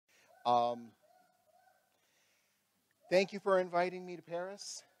Um, Thank you for inviting me to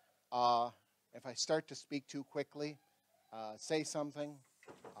Paris. If I start to speak too quickly, say something,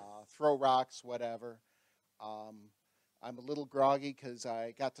 throw rocks, whatever. Um, I'm a little groggy because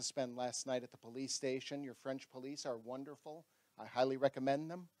I got to spend last night at the police station. Your French police are wonderful. I highly recommend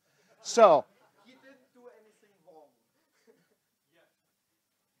them. So, He didn't do anything wrong.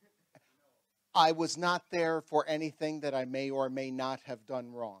 I was not there for anything that I may or may not have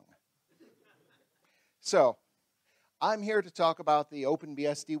done wrong. So, I'm here to talk about the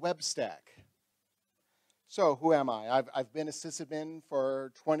OpenBSD web stack. So, who am I? I've been a sysadmin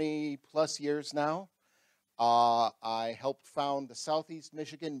for 20 plus years now. I helped found the Southeast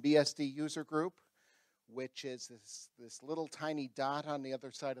Michigan BSD user group, which is this little tiny dot on the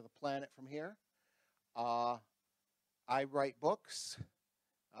other side of the planet from here. I write books,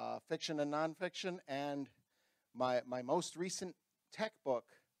 fiction and nonfiction, and my most recent tech book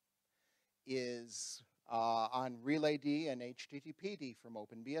is on RelayD and HTTPD from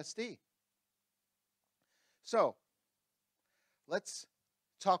OpenBSD. So, let's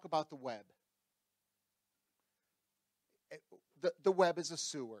talk about the web. The web is a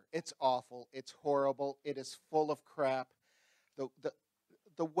sewer. It's awful. It's horrible. It is full of crap.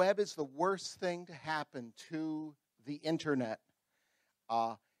 The web is the worst thing to happen to the internet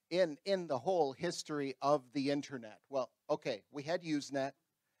in the whole history of the internet. Well, okay, we had Usenet.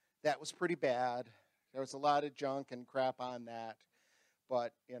 That was pretty bad. There was a lot of junk and crap on that.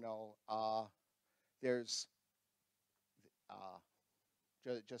 But, you know, there's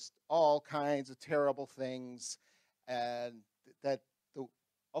just all kinds of terrible things. And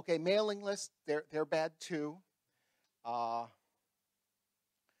okay, mailing lists, they're bad too. But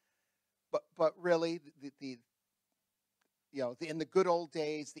really, in the good old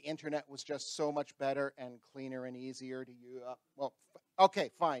days, the internet was just so much better and cleaner and easier to use. Well,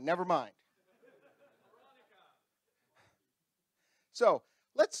 okay, fine, never mind. So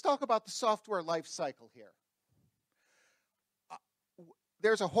let's talk about the software life cycle here.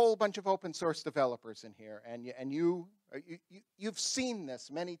 There's a whole bunch of open source developers in here, and you've seen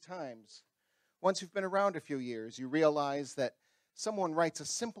this many times. Once you've been around a few years, you realize that someone writes a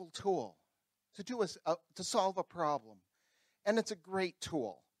simple tool to solve a problem, and it's a great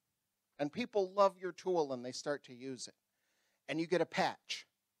tool, and people love your tool and they start to use it, and you get a patch,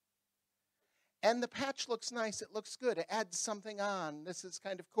 and the patch looks nice, it looks good, it adds something on, this is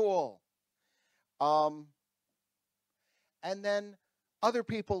kind of cool, and then other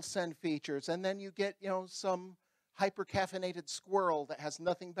people send features, and then you get, some hyper-caffeinated squirrel that has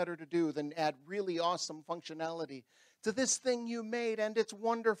nothing better to do than add really awesome functionality to this thing you made, and it's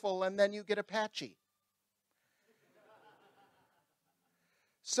wonderful, and then you get Apache.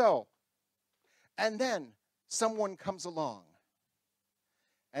 So, and then someone comes along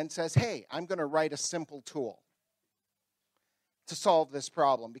and says, hey, I'm going to write a simple tool to solve this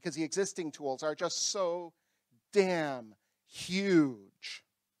problem, because the existing tools are just so damn huge.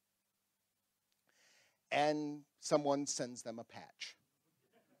 And someone sends them a patch.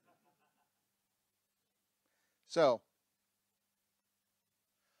 So,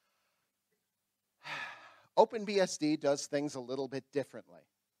 OpenBSD does things a little bit differently.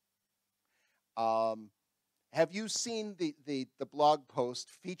 Have you seen the blog post,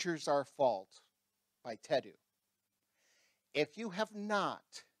 Features Are Fault, by Tedu? If you have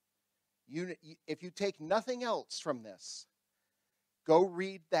not, if you take nothing else from this, go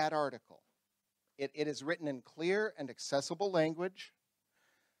read that article. It is written in clear and accessible language.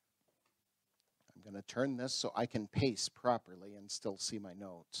 I'm going to turn this so I can pace properly and still see my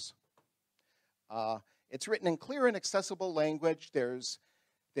notes. It's written in clear and accessible language. There's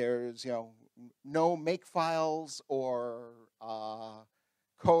no makefiles or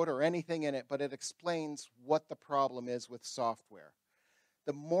code or anything in it, but it explains what the problem is with software.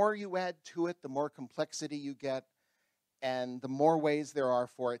 The more you add to it, the more complexity you get, and the more ways there are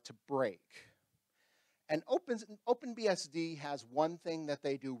for it to break. And OpenBSD has one thing that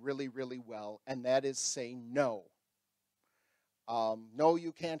they do really, really well, and that is say no. No,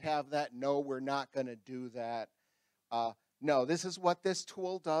 you can't have that. No, we're not going to do that. No, this is what this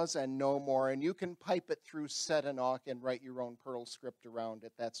tool does and no more. And you can pipe it through set and awk and write your own Perl script around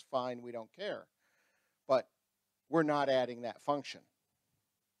it. That's fine. We don't care. But we're not adding that function.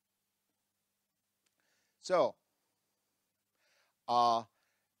 So,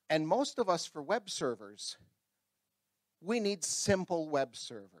 and most of us for web servers, we need simple web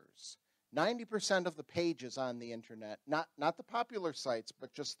servers. 90% of the pages on the internet, not the popular sites,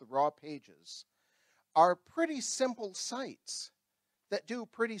 but just the raw pages, are pretty simple sites that do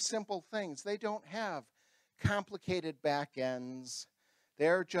pretty simple things. They don't have complicated backends.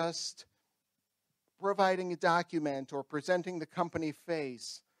 They're just providing a document or presenting the company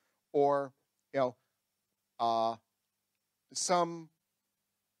face, or some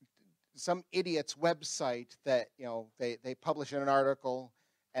idiot's website that they publish an article,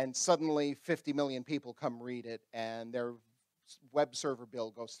 and suddenly 50 million people come read it, and their web server bill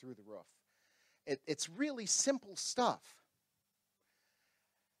goes through the roof. It's really simple stuff,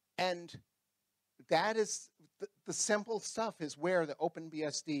 and that is the simple stuff is where the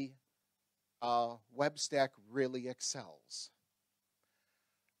OpenBSD web stack really excels.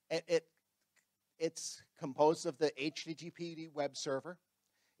 It's composed of the HTTP web server.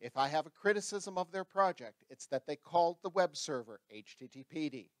 If I have a criticism of their project, it's that they called the web server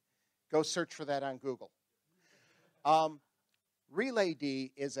HTTPD. Go search for that on Google.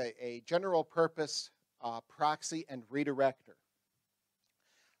 RelayD is a general purpose proxy and redirector.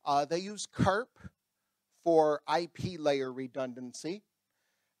 They use CARP for IP layer redundancy.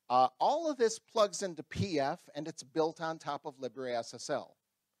 All of this plugs into PF, and it's built on top of LibreSSL.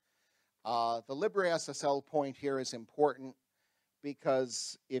 The LibreSSL point here is important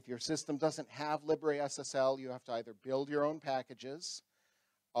because if your system doesn't have LibreSSL, you have to either build your own packages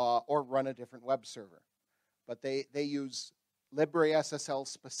or run a different web server. But they use LibreSSL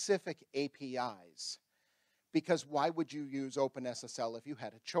specific APIs, because why would you use OpenSSL if you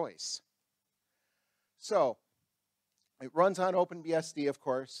had a choice? So it runs on OpenBSD, of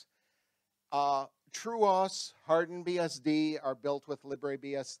course. TrueOS, HardenedBSD are built with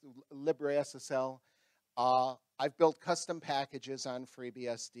LibreSSL. I've built custom packages on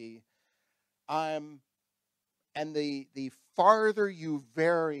FreeBSD. And the farther you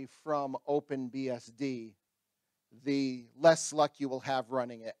vary from OpenBSD, the less luck you will have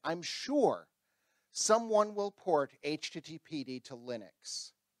running it. I'm sure someone will port HTTPD to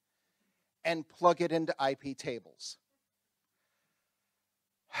Linux and plug it into IP tables.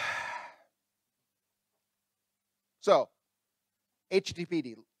 So,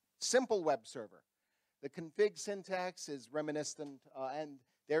 HTTPD, simple web server. The config syntax is reminiscent, and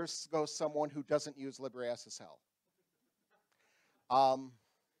there goes someone who doesn't use LibreSSL.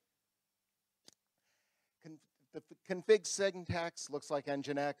 The config syntax looks like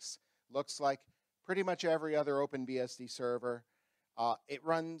Nginx, looks like pretty much every other OpenBSD server. It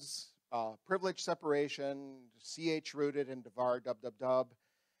runs privilege separation, chrooted into var dub.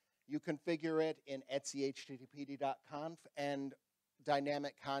 You configure it in etchyhttpd.conf, and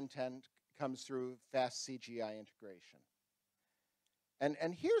dynamic content comes through fast CGI integration.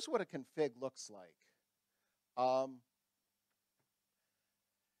 And here's what a config looks like.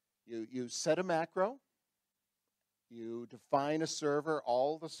 You set a macro. You define a server.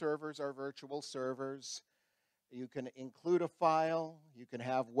 All the servers are virtual servers. You can include a file. You can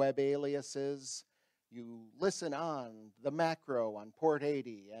have web aliases. You listen on the macro on port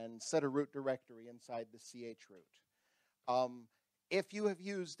 80 and set a root directory inside the chroot. If you have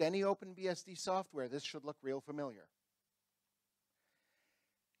used any OpenBSD software, this should look real familiar.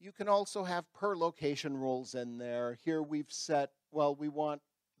 You can also have per location rules in there. Here we've set, well, we want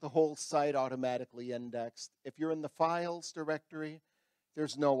the whole site automatically indexed. If you're in the files directory,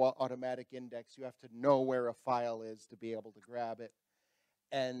 there's no automatic index. You have to know where a file is to be able to grab it.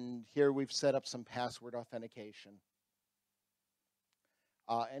 And here we've set up some password authentication.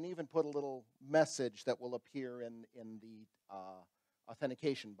 And even put a little message that will appear in the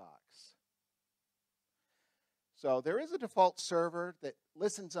authentication box. So there is a default server that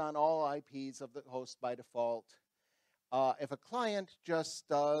listens on all IPs of the host by default. If a client just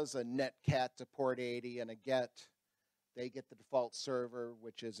does a netcat to port 80 and a get, they get the default server,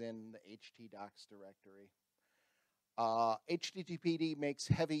 which is in the htdocs directory. HTTPD makes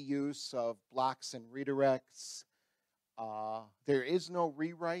heavy use of blocks and redirects. There is no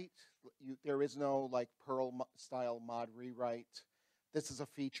rewrite. There is no like Perl-style mod rewrite. This is a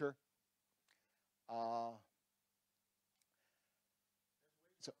feature. So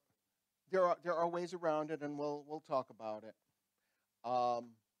there are ways around it, and we'll talk about it.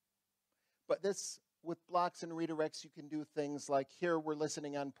 But this, with blocks and redirects, you can do things like here we're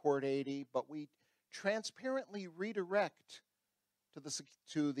listening on port 80, but we transparently redirect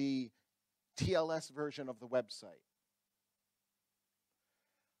to the TLS version of the website.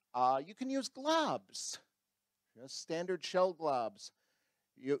 You can use globs, standard shell globs.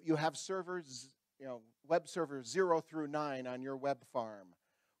 You have servers, web servers 0 through 9 on your web farm.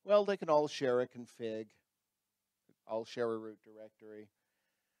 Well, they can all share a config, all share a root directory.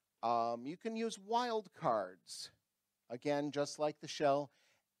 You can use wildcards, again, just like the shell.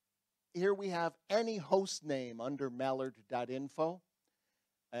 Here we have any host name under mallard.info,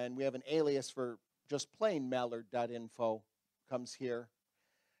 and we have an alias for just plain mallard.info comes here.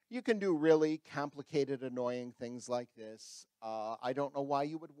 You can do really complicated, annoying things like this. I don't know why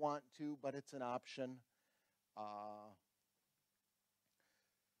you would want to, but it's an option.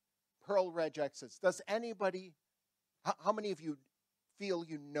 Perl regexes. Does anybody, how many of you feel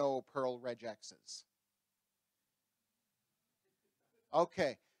you know Perl regexes?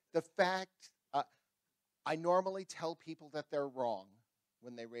 Okay. The fact, I normally tell people that they're wrong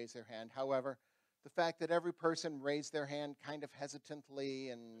when they raise their hand. However, the fact that every person raised their hand kind of hesitantly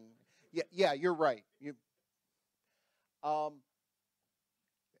and, yeah, you're right. From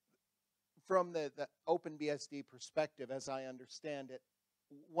the OpenBSD perspective, as I understand it,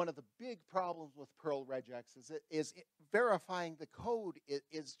 one of the big problems with Perl regex is verifying the code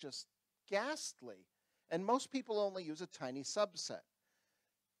is just ghastly. And most people only use a tiny subset.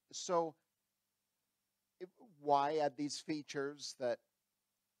 So why add these features that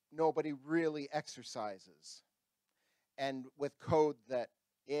nobody really exercises? And with code that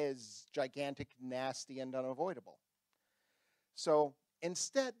is gigantic, nasty, and unavoidable. So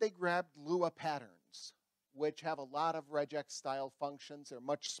instead, they grabbed Lua patterns, which have a lot of regex-style functions. They're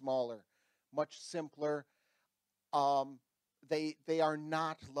much smaller, much simpler. They are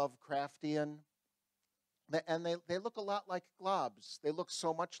not Lovecraftian. And they look a lot like globs. They look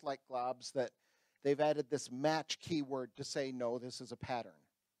so much like globs that they've added this match keyword to say, no, this is a pattern.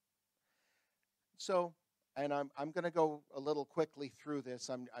 So, and I'm going to go a little quickly through this.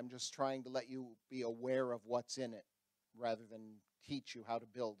 I'm just trying to let you be aware of what's in it rather than teach you how to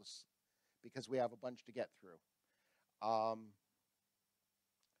build this, because we have a bunch to get through.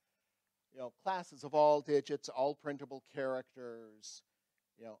 Classes of all digits, all printable characters,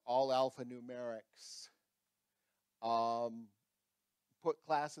 all alphanumerics. Put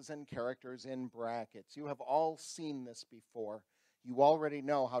classes and characters in brackets. You have all seen this before. You already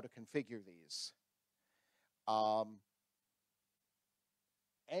know how to configure these.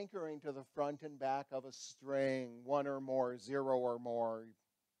 Anchoring to the front and back of a string, 1 or more, 0 or more.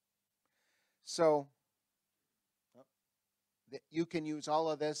 So you can use all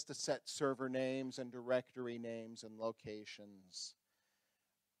of this to set server names and directory names and locations.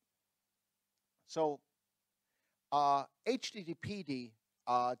 So HTTPD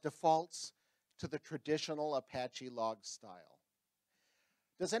defaults to the traditional Apache log style.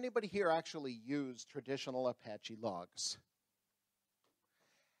 Does anybody here actually use traditional Apache logs?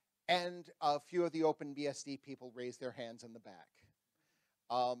 And a few of the OpenBSD people raise their hands in the back.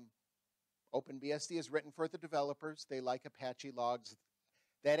 OpenBSD is written for the developers. They like Apache logs.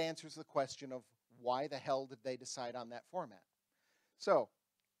 That answers the question of why the hell did they decide on that format? So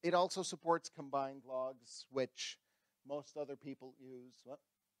it also supports combined logs, which most other people use.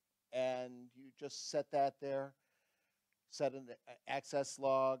 And you just set that there. Set an access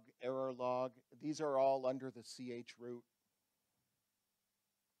log, error log. These are all under the ch root.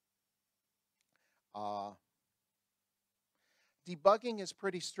 Debugging is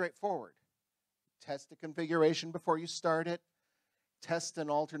pretty straightforward. Test the configuration before you start it. Test an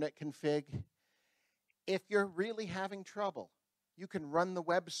alternate config. If you're really having trouble, you can run the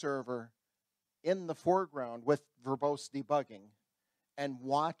web server in the foreground with verbose debugging and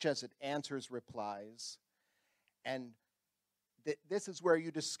watch as it answers replies. And this is where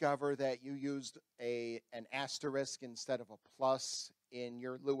you discover that you used an asterisk instead of a plus in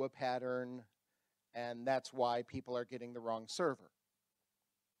your Lua pattern, and that's why people are getting the wrong server.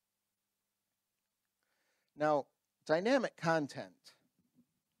 Now, dynamic content.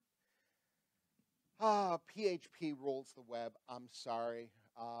 PHP rules the web. I'm sorry.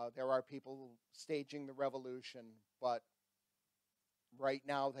 There are people staging the revolution, but right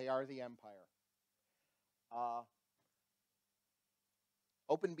now they are the empire.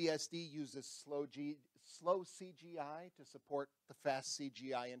 OpenBSD uses slow CGI to support the fast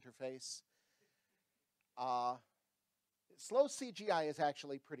CGI interface. Slow CGI is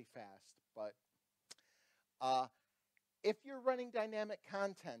actually pretty fast, but if you're running dynamic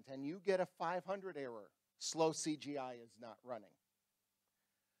content and you get a 500 error, slow CGI is not running.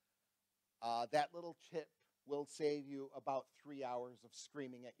 That little chip will save you about 3 hours of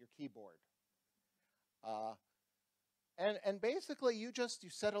screaming at your keyboard. And basically, you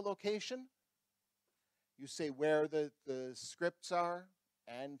set a location, you say where the scripts are,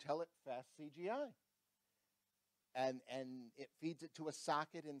 and tell it fast CGI. And it feeds it to a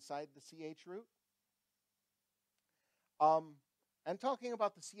socket inside the ch root. And talking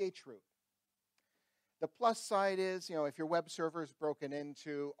about the ch root, the plus side is, if your web server is broken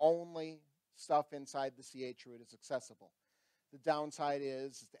into, only stuff inside the ch root is accessible. The downside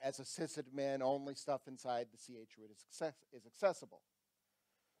is, as a sysadmin, only stuff inside the ch root is accessible.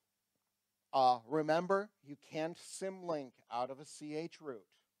 Remember, you can't symlink out of a ch root.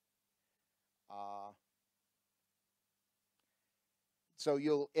 So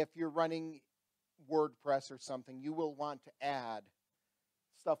if you're running WordPress or something, you will want to add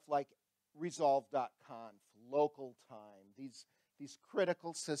stuff like resolve.conf, local time, these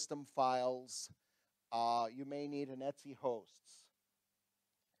critical system files. You may need an Etsy hosts.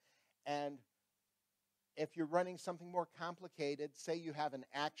 And if you're running something more complicated, say you have an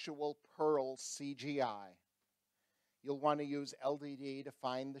actual Perl CGI, you'll want to use LDD to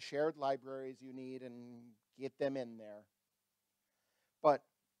find the shared libraries you need and get them in there. But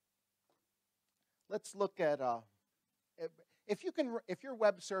let's look at if your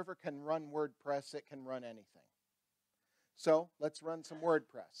web server can run WordPress, it can run anything. So let's run some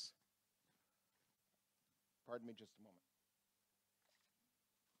WordPress. Pardon me just a moment.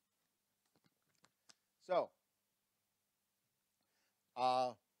 So,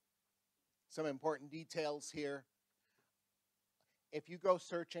 some important details here. If you go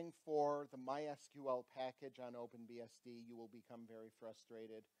searching for the MySQL package on OpenBSD, you will become very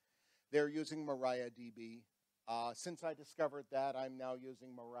frustrated. They're using MariaDB. Since I discovered that, I'm now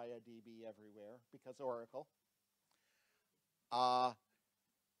using MariaDB everywhere because Oracle.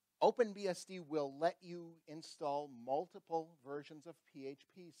 OpenBSD will let you install multiple versions of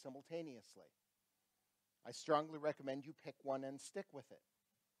PHP simultaneously. I strongly recommend you pick one and stick with it.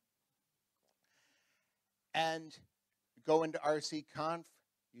 And go into GConf.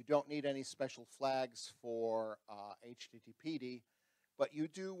 You don't need any special flags for HTTPD, but you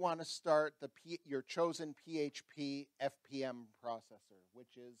do want to start your chosen PHP FPM processor,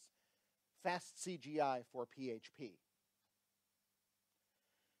 which is fast CGI for PHP.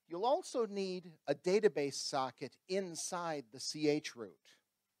 You'll also need a database socket inside the CH root.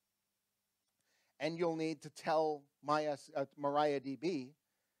 And you'll need to tell MariaDB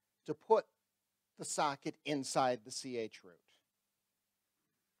to put the socket inside the CH root.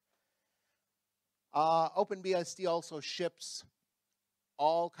 OpenBSD also ships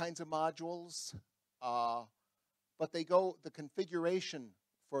all kinds of modules, but the configuration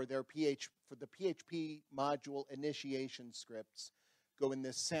for the PHP module initiation scripts go in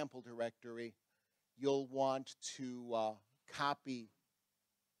this sample directory. You'll want to copy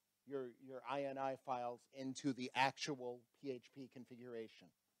your INI files into the actual PHP configuration.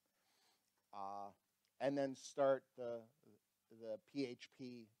 And then start the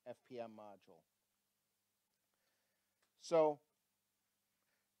PHP FPM module. So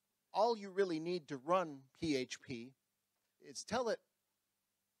all you really need to run PHP is tell it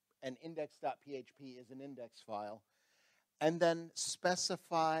an index.php is an index file, and then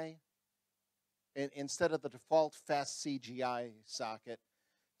specify, instead of the default fast CGI socket,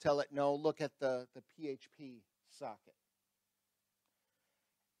 tell it, no, look at the PHP socket.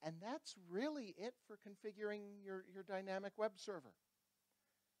 And that's really it for configuring your dynamic web server.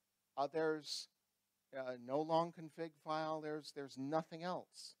 There's no long config file. There's nothing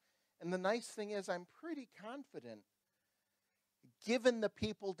else. And the nice thing is I'm pretty confident, given the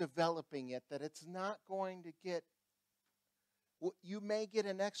people developing it, that it's not going to get, you may get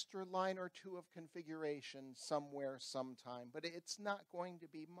an extra line or two of configuration somewhere sometime, but it's not going to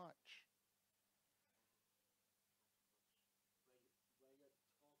be much.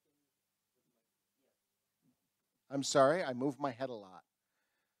 I'm sorry, I move my head a lot.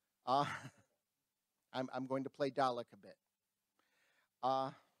 I'm going to play Dalek a bit.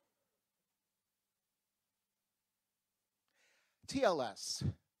 TLS.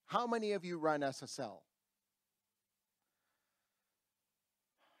 How many of you run SSL?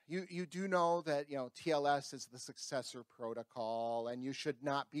 You do know that TLS is the successor protocol, and you should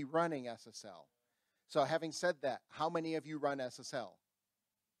not be running SSL. So having said that, how many of you run SSL?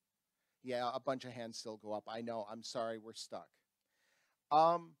 Yeah, a bunch of hands still go up. I know. I'm sorry. We're stuck.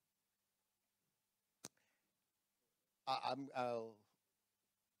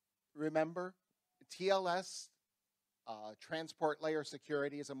 Remember, TLS, Transport Layer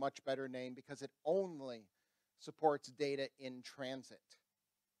Security, is a much better name because it only supports data in transit.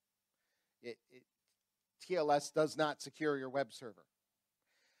 TLS does not secure your web server.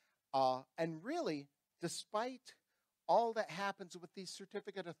 And really, despite all that happens with these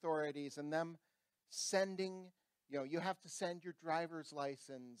certificate authorities and them sending, you have to send your driver's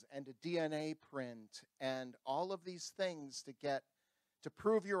license and a DNA print and all of these things to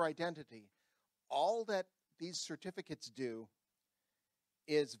prove your identity. All that these certificates do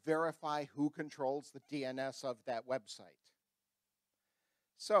is verify who controls the DNS of that website.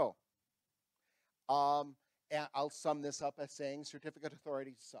 So, I'll sum this up as saying certificate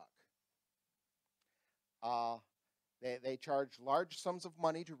authorities suck. They charge large sums of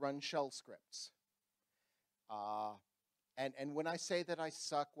money to run shell scripts. And when I say that I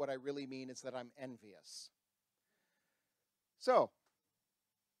suck, what I really mean is that I'm envious. So,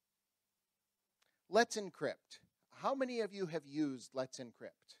 Let's Encrypt. How many of you have used Let's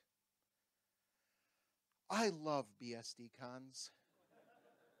Encrypt? I love BSDcons.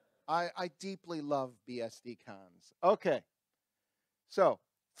 I deeply love BSDcons. Okay. So,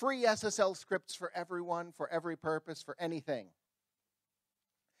 free SSL scripts for everyone, for every purpose, for anything.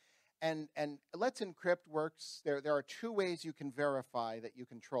 And Let's Encrypt works. There are two ways you can verify that you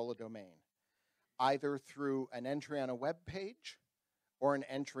control a domain. Either through an entry on a web page or an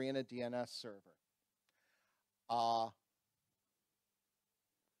entry in a DNS server.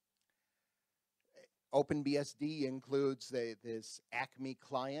 OpenBSD includes this Acme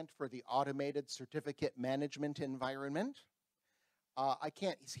client for the automated certificate management environment. I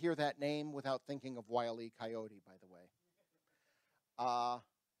can't hear that name without thinking of Wile E. Coyote, by the way.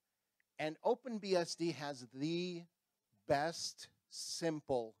 And OpenBSD has the best,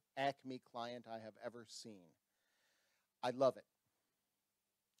 simple Acme client I have ever seen. I love it.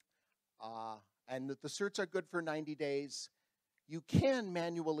 And the certs are good for 90 days. You can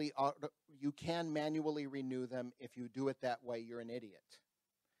manually renew them. If you do it that way, you're an idiot.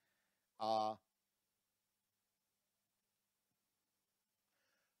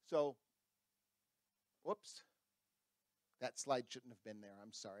 So, whoops. That slide shouldn't have been there.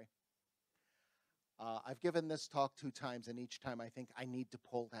 I'm sorry. I've given this talk 2 times, and each time I think I need to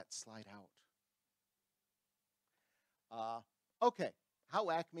pull that slide out. Okay, how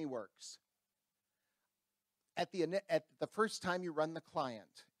Acme works. At the first time you run the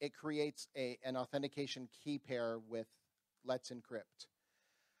client, it creates an authentication key pair with Let's Encrypt.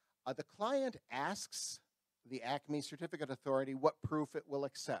 The client asks the Acme certificate authority what proof it will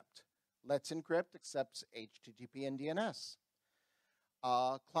accept. Let's Encrypt accepts HTTP and DNS.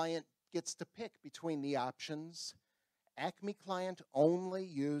 Client gets to pick between the options. Acme client only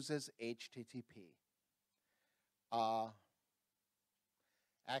uses HTTP.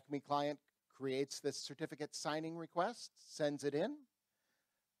 Acme client creates this certificate signing request, sends it in.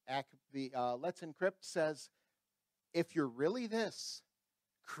 Let's Encrypt says, if you're really this,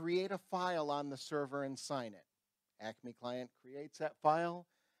 create a file on the server and sign it. Acme client creates that file.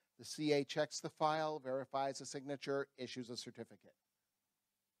 The CA checks the file, verifies the signature, issues a certificate.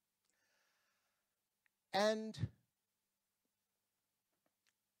 And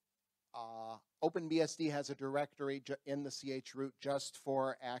OpenBSD has a directory in the CH root just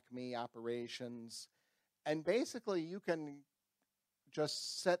for Acme operations. And basically, you can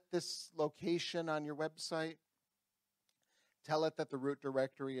just set this location on your website, tell it that the root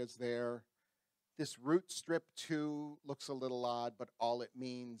directory is there. This root strip 2 looks a little odd, but all it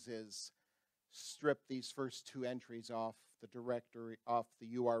means is strip these first 2 entries off the directory, off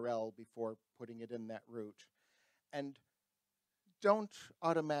the URL before putting it in that root. And don't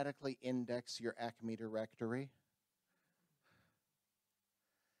automatically index your Acme directory.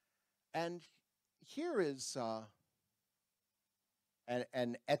 And here is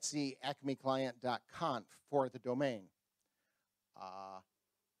an Etsy acmeclient.conf for the domain.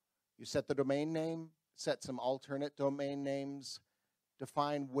 You set the domain name, set some alternate domain names,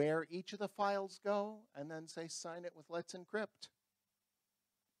 define where each of the files go, and then say sign it with Let's Encrypt.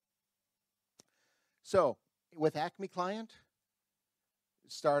 So with Acme Client,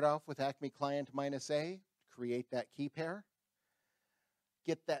 start off with Acme Client -A, create that key pair.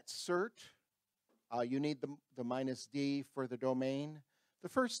 Get that cert. You need the -D for the domain. The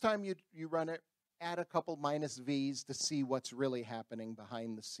first time you run it, add a couple -Vs to see what's really happening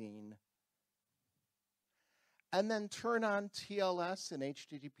behind the scene. And then turn on TLS and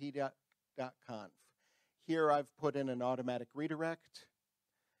http.conf. Here I've put in an automatic redirect,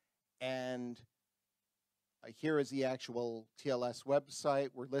 and here is the actual TLS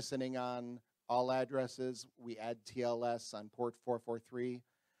website. We're listening on all addresses. We add TLS on port 443.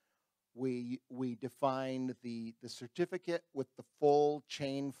 We define the certificate with the full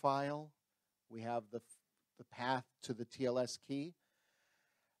chain file. We have the path to the TLS key.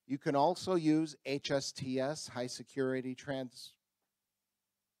 You can also use HSTS, High Security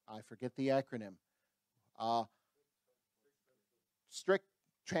I forget the acronym. Strict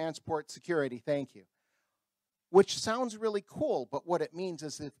Transport Security, thank you. Which sounds really cool, but what it means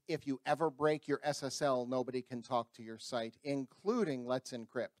is if you ever break your SSL, nobody can talk to your site, including Let's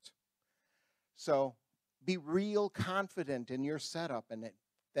Encrypt. So be real confident in your setup and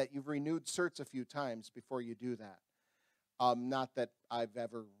that you've renewed certs a few times before you do that. Not that I've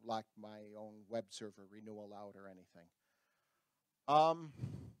ever locked my own web server renewal out or anything.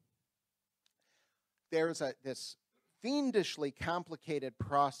 There's this fiendishly complicated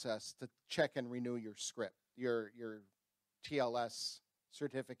process to check and renew your script, your TLS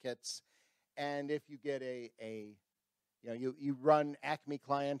certificates. And if you get you run Acme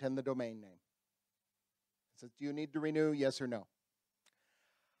client and the domain name. It says, do you need to renew? Yes or no?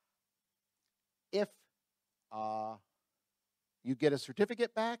 If you get a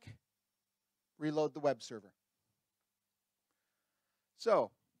certificate back, reload the web server.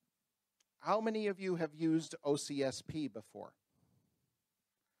 So, how many of you have used OCSP before?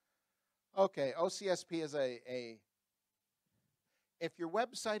 Okay, OCSP is if your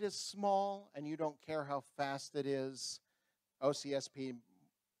website is small and you don't care how fast it is, OCSP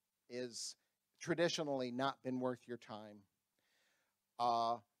is traditionally not been worth your time.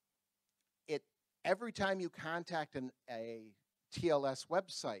 Every time you contact a TLS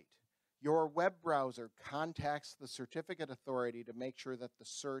website, your web browser contacts the certificate authority to make sure that the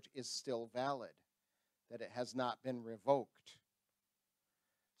cert is still valid, that it has not been revoked.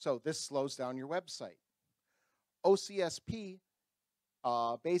 So this slows down your website. OCSP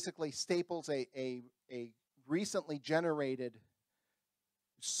basically staples a recently generated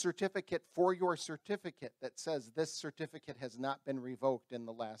certificate for your certificate that says this certificate has not been revoked in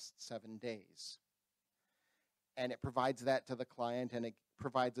the last 7 days. And it provides that to the client, and it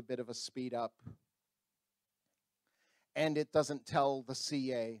provides a bit of a speed up. And it doesn't tell the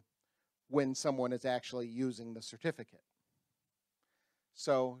CA when someone is actually using the certificate.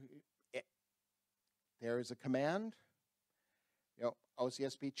 So there is a command,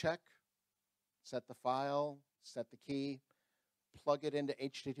 OCSP check, set the file, set the key, plug it into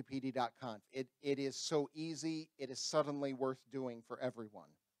httpd.conf. It is so easy, it is suddenly worth doing for everyone.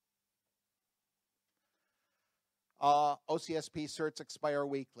 OCSP certs expire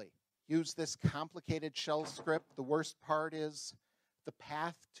weekly. Use this complicated shell script. The worst part is the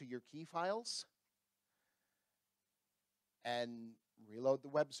path to your key files. And reload the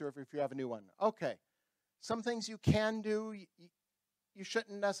web server if you have a new one. Okay, some things you can do. You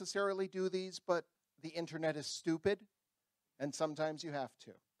shouldn't necessarily do these, but the internet is stupid, and sometimes you have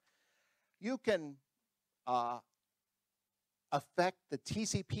to. You can affect the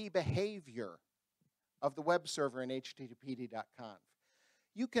TCP behavior of the web server in httpd.conf.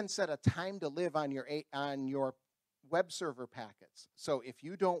 You can set a time to live on your web server packets. So if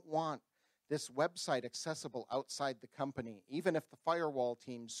you don't want this website accessible outside the company, even if the firewall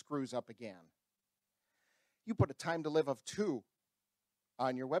team screws up again, you put a time to live of 2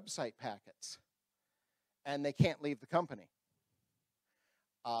 on your website packets, and they can't leave the company.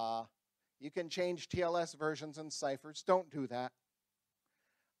 You can change TLS versions and ciphers. Don't do that.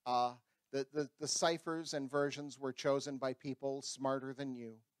 The ciphers and versions were chosen by people smarter than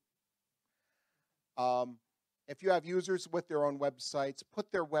you. If you have users with their own websites,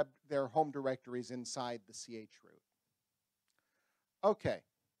 put their home directories inside the CH root. Okay.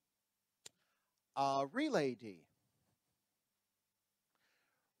 RelayD.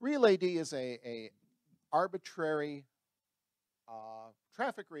 RelayD is a arbitrary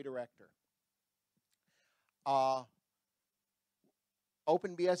traffic redirector.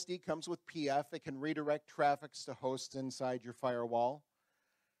 OpenBSD comes with PF. It can redirect traffics to hosts inside your firewall.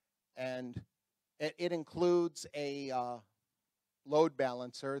 And it includes a load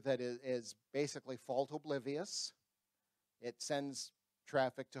balancer that is basically fault oblivious. It sends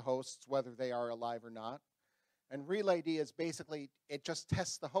traffic to hosts whether they are alive or not. And RelayD is basically, it just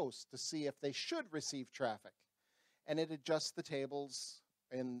tests the host to see if they should receive traffic. And it adjusts the tables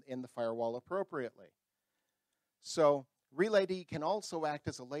in the firewall appropriately. So RelayD can also act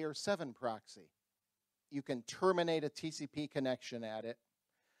as a layer 7 proxy. You can terminate a TCP connection at it,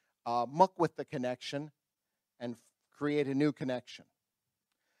 muck with the connection, and create a new connection.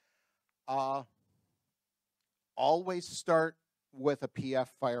 Always start with a PF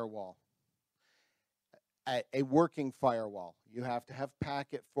firewall, a working firewall. You have to have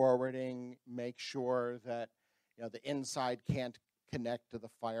packet forwarding, make sure that the inside can't connect to the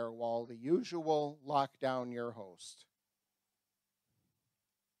firewall. The usual, lock down your host.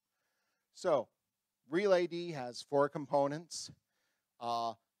 So, RelayD has 4 components.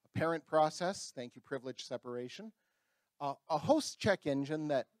 A parent process, thank you, privilege separation. A host check engine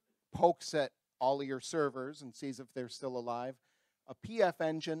that pokes at all of your servers and sees if they're still alive. A PF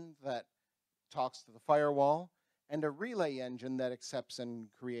engine that talks to the firewall. And a relay engine that accepts and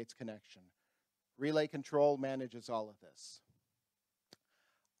creates connection. Relay control manages all of this.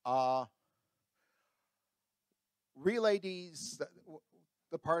 RelayD's,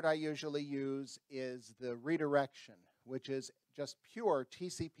 the part I usually use is the redirection, which is just pure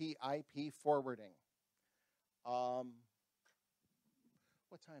TCP IP forwarding. What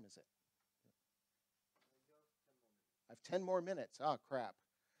time is it? I have 10 more minutes. Oh, crap.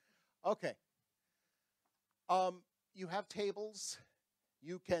 Okay. you have tables.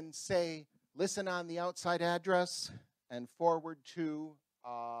 You can say, listen on the outside address and forward to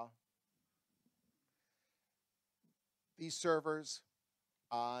these servers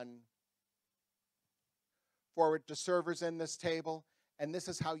forward to servers in this table, and this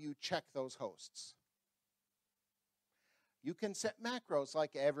is how you check those hosts. You can set macros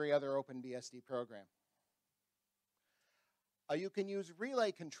like every other OpenBSD program. You can use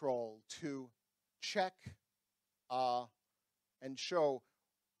relay control to check and show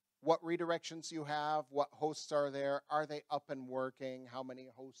what redirections you have, what hosts are there, are they up and working, how many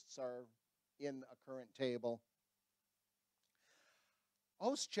hosts are in a current table.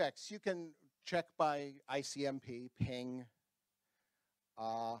 Host checks, you can check by ICMP, ping.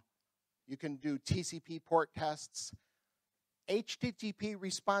 You can do TCP port tests. HTTP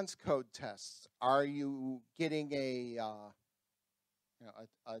response code tests. Are you getting a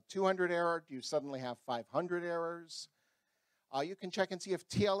 200 error? Do you suddenly have 500 errors? You can check and see if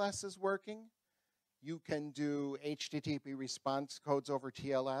TLS is working. You can do HTTP response codes over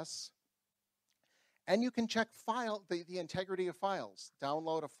TLS. And you can check the integrity of files.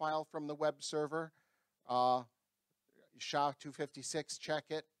 Download a file from the web server, SHA-256, check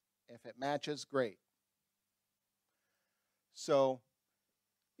it. If it matches, great. So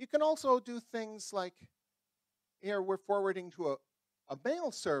you can also do things like, here we're forwarding to a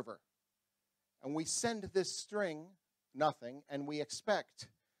mail server, and we send this string, nothing, and we expect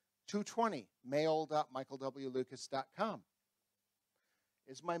 220 mail.michaelwlucas.com.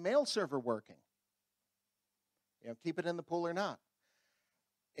 Is my mail server working? Keep it in the pool or not.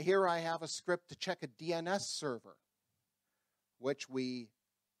 Here I have a script to check a DNS server, which we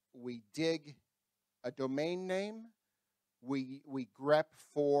dig a domain name, we grep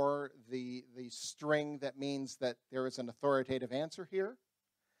for the string that means that there is an authoritative answer here,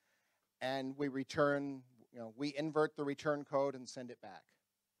 and we return, we invert the return code and send it back.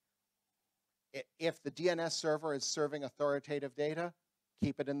 If the DNS server is serving authoritative data,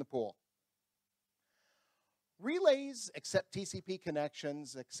 keep it in the pool. Relays accept TCP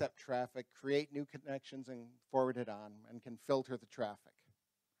connections, accept traffic, create new connections, and forward it on, and can filter the traffic.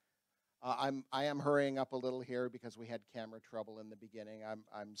 I am hurrying up a little here because we had camera trouble in the beginning.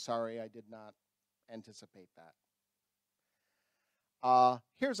 I'm sorry, I did not anticipate that.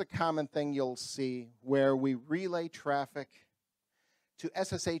 Here's a common thing you'll see where we relay traffic to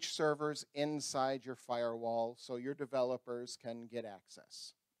SSH servers inside your firewall so your developers can get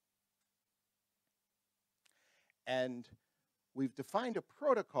access. And we've defined a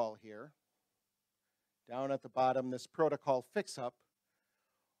protocol here, down at the bottom, this protocol fix-up,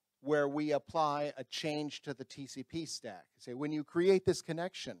 where we apply a change to the TCP stack. Say, when you create this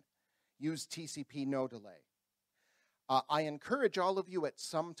connection, use TCP no delay. I encourage all of you at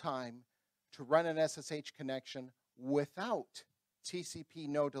some time to run an SSH connection without TCP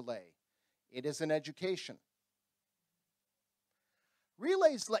no delay. It is an education.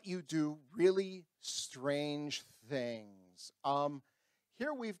 Relays let you do really strange things.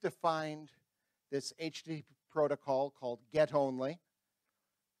 Here we've defined this HTTP protocol called get only,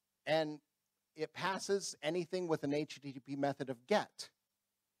 and it passes anything with an HTTP method of get.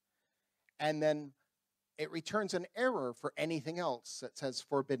 And then it returns an error for anything else that says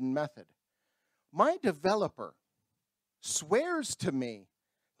forbidden method. My developer swears to me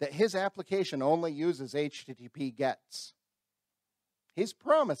that his application only uses HTTP gets. He's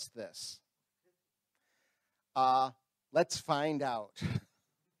promised this. Let's find out.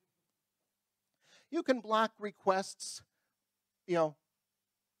 You can block requests. Bill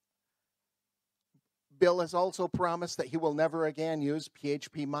has also promised that he will never again use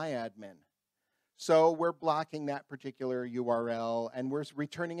phpMyAdmin. So we're blocking that particular URL, and we're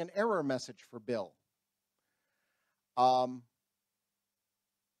returning an error message for Bill.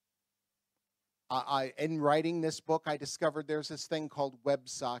 In writing this book, I discovered there's this thing called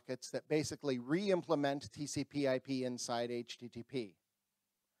WebSockets that basically re-implement TCP/IP inside HTTP.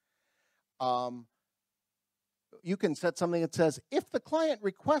 You can set something that says, if the client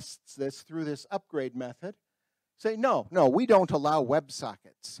requests this through this upgrade method, say, no, we don't allow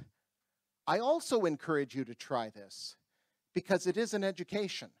WebSockets. I also encourage you to try this because it is an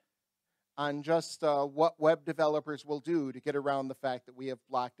education on just what web developers will do to get around the fact that we have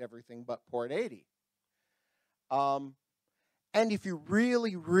blocked everything but port 80. And if you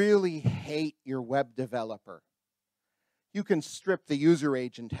really, really hate your web developer, you can strip the user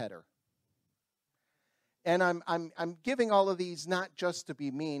agent header. And I'm giving all of these not just to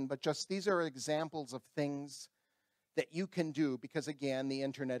be mean, but just these are examples of things that you can do because, again, the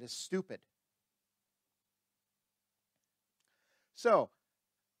internet is stupid. So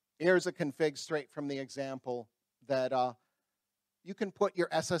here's a config straight from the example. that you can put your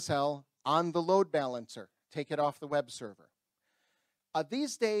SSL on the load balancer, take it off the web server.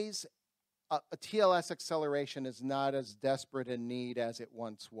 These days, a TLS acceleration is not as desperate in need as it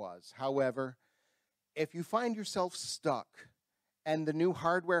once was. However, if you find yourself stuck and the new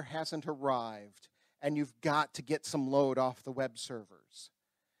hardware hasn't arrived and you've got to get some load off the web servers,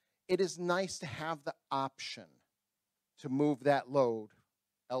 it is nice to have the option to move that load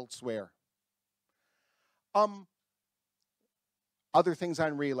elsewhere. Other things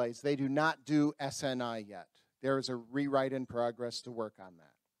on relays, they do not do SNI yet. There is a rewrite in progress to work on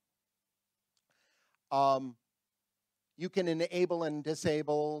that. You can enable and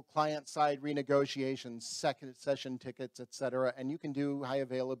disable client-side renegotiations, second session tickets, etc., and you can do high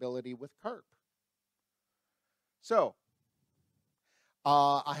availability with CARP. So,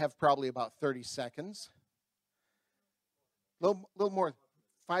 I have probably about 30 seconds. Little more,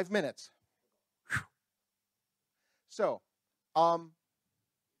 5 minutes. Whew. So,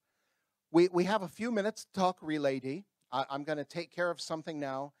 we have a few minutes to talk RelayD. I'm going to take care of something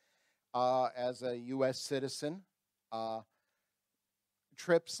now as a U.S. citizen.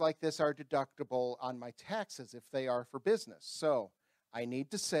 Trips like this are deductible on my taxes if they are for business. So I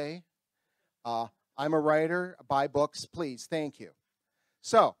need to say, I'm a writer, buy books, please, thank you.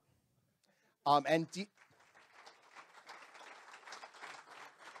 So, and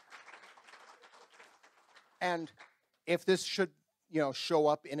if this should, show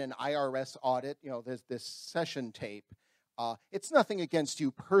up in an IRS audit, there's this session tape. It's nothing against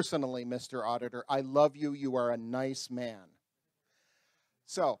you personally, Mr. Auditor. I love you. You are a nice man.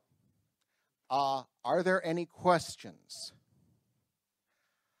 So, are there any questions?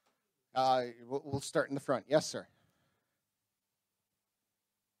 We'll start in the front. Yes, sir.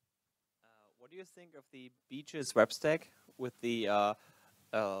 What do you think of the Beaches web stack with the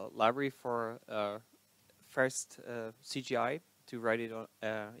library for first CGI to write it on,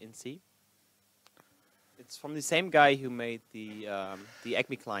 in C? It's from the same guy who made the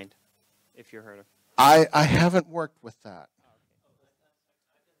Acme client, if you heard of. I haven't worked with that.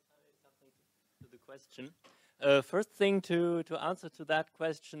 To the question. First thing to answer to that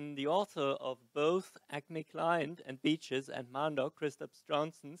question, the author of both Acme Client and Beaches and Mandok, Christoph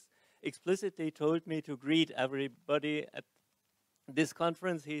Johnsons, explicitly told me to greet everybody at this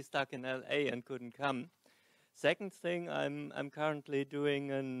conference. He's stuck in LA and couldn't come. Second thing, I'm currently doing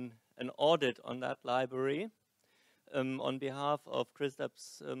an audit on that library on behalf of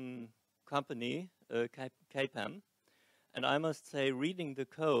Christoph's company, KPAM. And I must say, reading the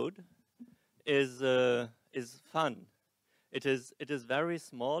code is fun. It is very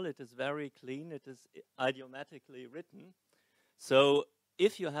small, it is very clean, it is idiomatically written. So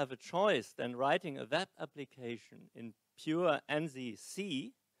if you have a choice, then writing a web application in pure ANSI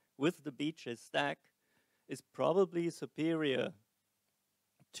C with the Beaches stack is probably superior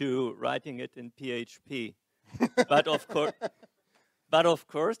to writing it in PHP. but of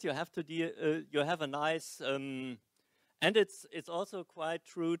course, you have to you have a nice and it's also quite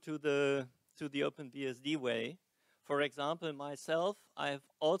true to the OpenBSD way. For example, myself, I've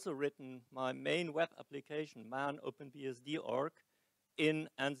also written my main web application, man OpenBSD org, in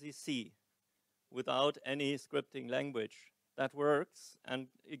ANSI C without any scripting language. That works, and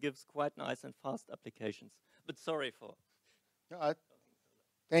it gives quite nice and fast applications. But sorry for... No,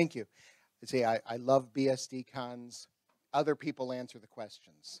 thank you. See, I love BSDcons. Other people answer the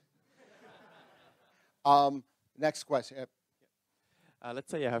questions. Next question. Let's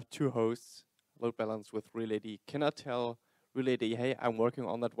say I have two hosts, load balance with RelayD. Can I tell RelayD, hey, I'm working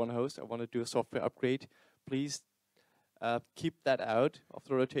on that one host. I want to do a software upgrade. Please keep that out of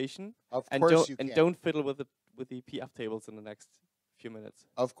the rotation. Of course you can. And don't fiddle with the PF tables in the next few minutes.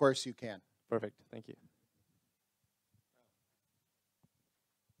 Of course you can. Perfect. Thank you.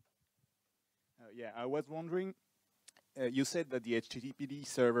 Yeah, I was wondering, you said that the HTTPD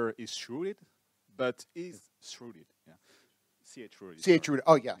server is shrouded, but is shrouded, yeah. CH-rooted. CH-rooted,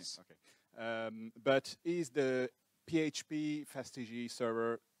 oh yes. Okay. But is the PHP FastTG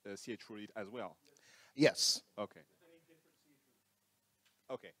server CH-rooted as well? Yes. Okay.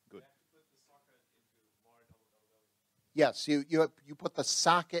 Okay, good. Yes, you put the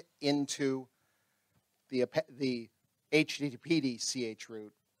socket into the HTTPD CH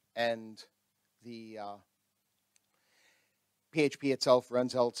root, and the PHP itself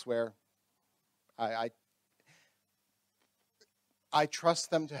runs elsewhere. I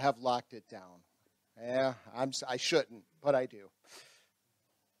trust them to have locked it down. Yeah, I shouldn't, but I do.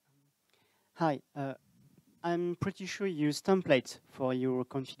 Hi, I'm pretty sure you use templates for your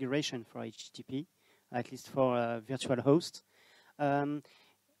configuration for HTTP, at least for virtual hosts.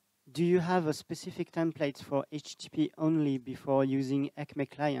 Do you have a specific template for HTTP only before using Acme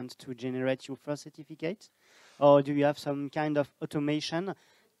client to generate your first certificate? Or do you have some kind of automation?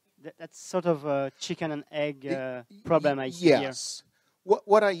 That's sort of a chicken and egg problem I see here. Yes.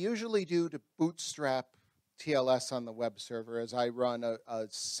 What I usually do to bootstrap TLS on the web server is I run a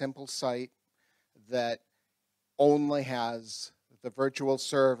simple site that only has the virtual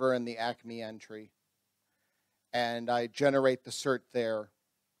server and the Acme entry. And I generate the cert there.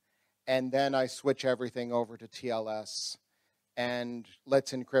 And then I switch everything over to TLS. And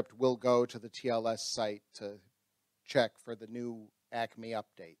Let's Encrypt will go to the TLS site to check for the new Acme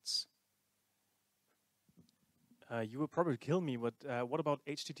updates. You would probably kill me, but what about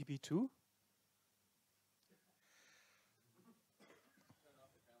HTTP 2?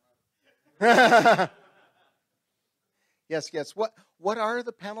 Yes. What are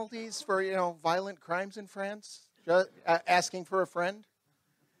the penalties for violent crimes in France? Asking for a friend?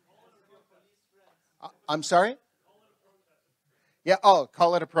 I'm sorry? Yeah. Oh,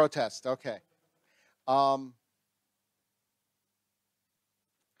 call it a protest. Okay.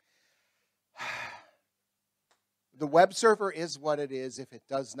 The web server is what it is. If it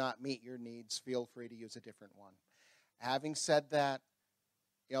does not meet your needs, feel free to use a different one. Having said that,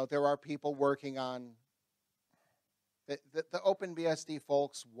 there are people working on the OpenBSD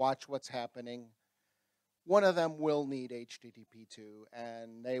folks. Watch what's happening. One of them will need HTTP2,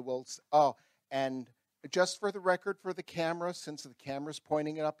 and they will. Oh, and just for the record, for the camera, since the camera's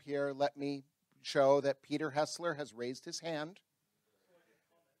pointing it up here, let me show that Peter Hessler has raised his hand.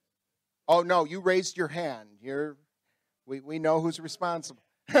 Oh no, you raised your hand. We know who's responsible.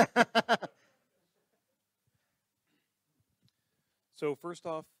 So first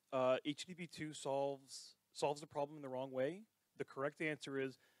off, HTTP2 solves the problem in the wrong way. The correct answer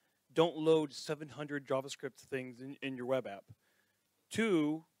is don't load 700 JavaScript things in your web app.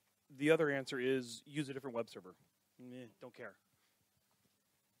 2, the other answer is use a different web server. Don't care.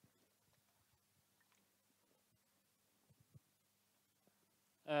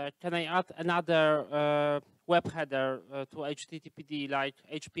 Can I add another web header to HTTPD like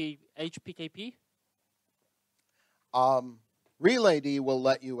HPKP? RelayD will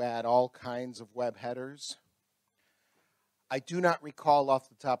let you add all kinds of web headers. I do not recall off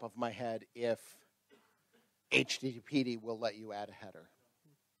the top of my head if HTTPD will let you add a header.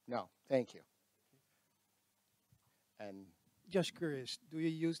 No, thank you. And Just curious, do you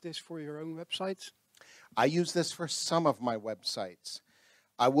use this for your own websites? I use this for some of my websites.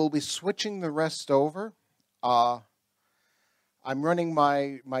 I will be switching the rest over. I'm running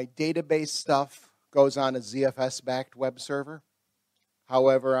my database stuff goes on a ZFS-backed web server.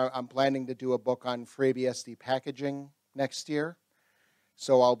 However, I'm planning to do a book on FreeBSD packaging next year.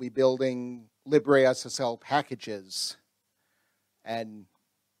 So I'll be building LibreSSL packages and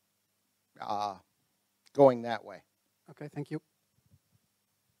going that way. Okay, thank you.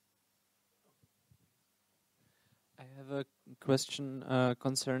 I have a question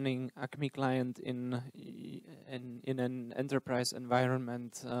concerning Acme client in an enterprise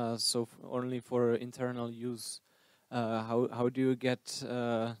environment, so only for internal use. How do you get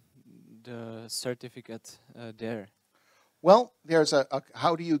the certificate there? Well, there's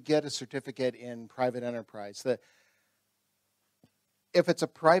how do you get a certificate in private enterprise? If it's a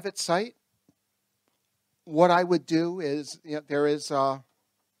private site, what I would do is, there is,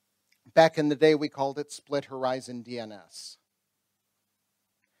 back in the day we called it split horizon DNS,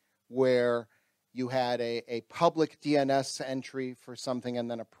 where you had a public DNS entry for something and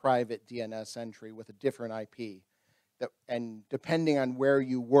then a private DNS entry with a different IP. And depending on where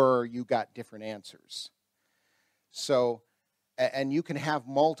you were, you got different answers. So, and you can have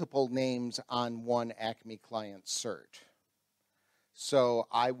multiple names on one Acme client cert. So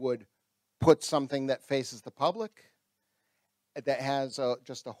I would put something that faces the public, that has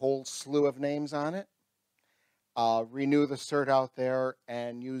just a whole slew of names on it, renew the cert out there,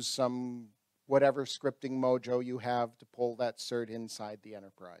 and use some whatever scripting mojo you have to pull that cert inside the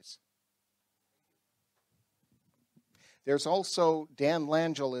enterprise. There's also, Dan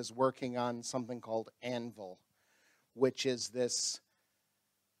Langell is working on something called Anvil, which is this,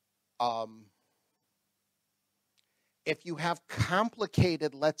 if you have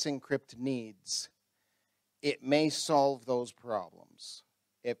complicated Let's Encrypt needs, it may solve those problems.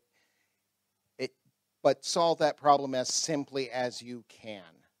 But solve that problem as simply as you can.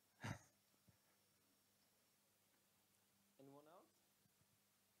 Anyone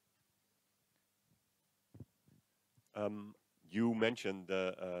else? You mentioned,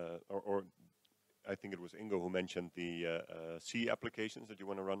 or I think it was Ingo who mentioned the C applications that you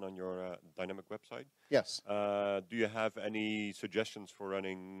want to run on your dynamic website. Yes. Do you have any suggestions for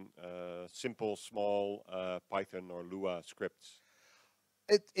running simple, small Python or Lua scripts?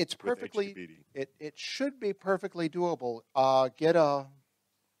 It's perfectly. HTTPD? It should be perfectly doable.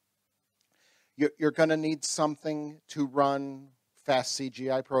 You're going to need something to run fast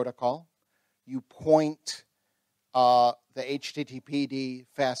CGI protocol. You point the HTTPD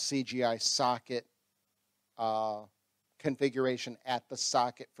fast CGI socket configuration at the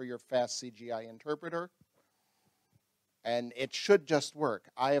socket for your fast CGI interpreter, and it should just work.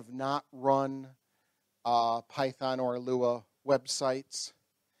 I have not run Python or Lua websites,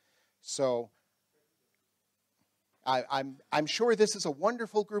 so I'm sure this is a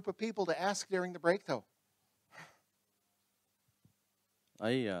wonderful group of people to ask during the break, though.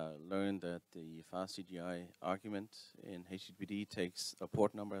 I learned that the fast CGI argument in HTTPD takes a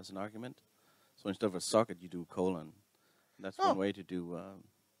port number as an argument. So instead of a socket, you do colon. That's one way to do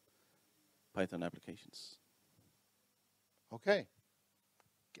Python applications. Okay.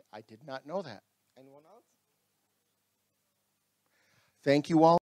 I did not know that. Anyone else? Thank you all.